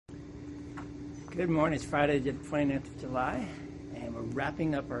Good morning. It's Friday, the 29th of July, and we're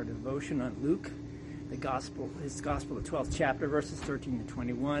wrapping up our devotion on Luke, his gospel, the 12th chapter, verses 13 to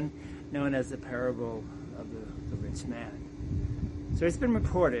 21, known as the parable of the rich man. So it's been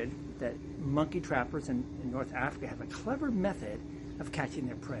reported that monkey trappers in North Africa have a clever method of catching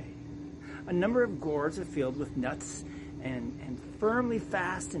their prey. A number of gourds are filled with nuts and firmly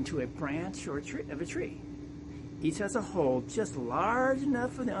fastened to a branch or of a tree. Each has a hole just large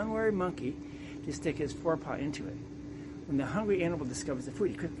enough for the unwary monkey to stick his forepaw into it. When the hungry animal discovers the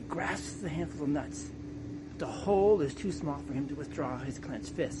food, he quickly grasps the handful of nuts. The hole is too small for him to withdraw his clenched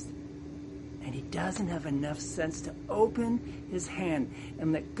fist. And he doesn't have enough sense to open his hand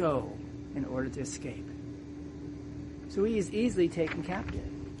and let go in order to escape. So he is easily taken captive.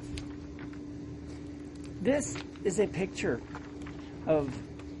 This is a picture of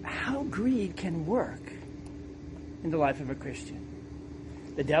how greed can work in the life of a Christian.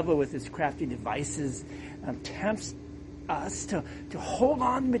 The devil, with his crafty devices, tempts us to hold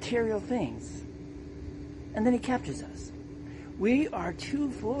on to material things. And then he captures us. We are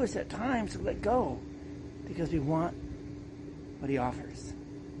too foolish at times to let go because we want what he offers.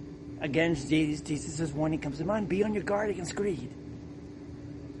 Again, Jesus' warning comes to mind: be on your guard against greed.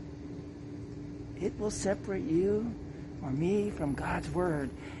 It will separate you or me from God's word.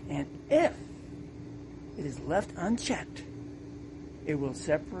 And if it is left unchecked, it will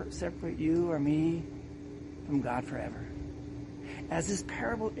separate you or me from God forever. As this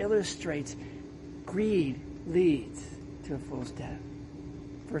parable illustrates, greed leads to a fool's death.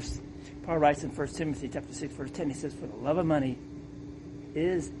 Paul writes in 1 Timothy chapter 6, verse 10, he says, "For the love of money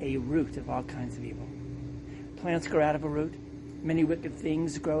is a root of all kinds of evil." Plants grow out of a root. Many wicked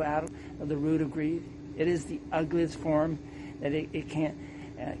things grow out of the root of greed. It is the ugliest form that it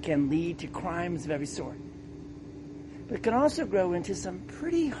can lead to crimes of every sort. But it can also grow into some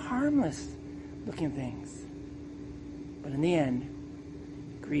pretty harmless looking things. But in the end,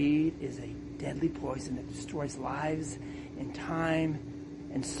 greed is a deadly poison that destroys lives and time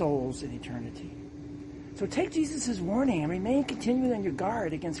and souls in eternity. So take Jesus' warning and remain continually on your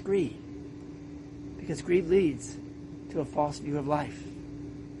guard against greed. Because greed leads to a false view of life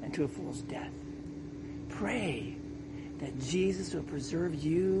and to a fool's death. Pray that Jesus will preserve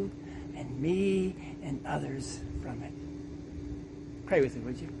you and me and others from it. Pray with me,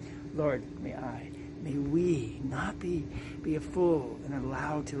 would you? Lord, may we not be a fool and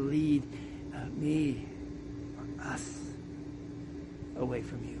allowed to lead me or us away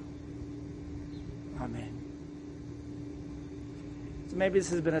from you. Amen. So maybe this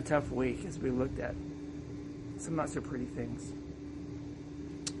has been a tough week as we looked at some not so pretty things.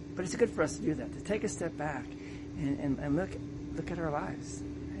 But it's good for us to do that, to take a step back and look at our lives.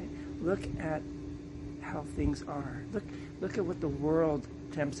 Right? Look at how things are. Look at what the world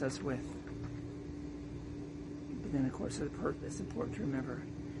tempts us with. But then, of course, it's important to remember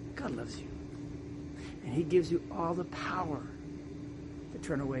God loves you. And he gives you all the power to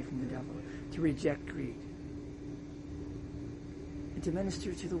turn away from the devil, to reject greed, and to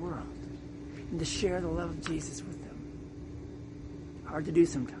minister to the world, and to share the love of Jesus with them. Hard to do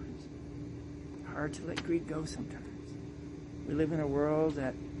sometimes. Hard to let greed go sometimes. We live in a world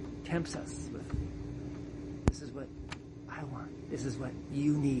that tempts us with, this is what I want. This is what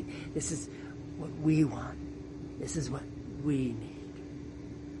you need. This is what we want. This is what we need.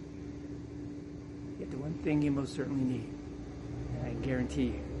 Yet the one thing you most certainly need, and I guarantee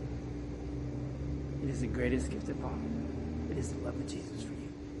you, it is the greatest gift of all. It is the love of Jesus for you.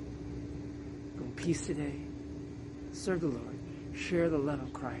 Go in peace today. Serve the Lord. Share the love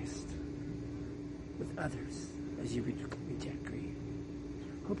of Christ with others as you reject greed.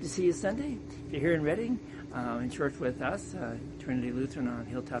 Hope to see you Sunday. If you're here in Reading, in church with us, Trinity Lutheran on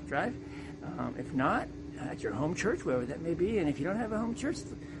Hilltop Drive. If not, at your home church, wherever that may be. And if you don't have a home church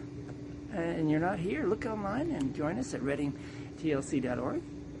and you're not here, look online and join us at readingtlc.org.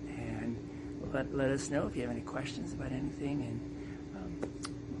 And let us know if you have any questions about anything. And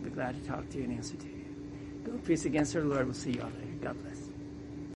we'll be glad to talk to you and answer to you. Go in peace against our Lord. We'll see you all later. God bless.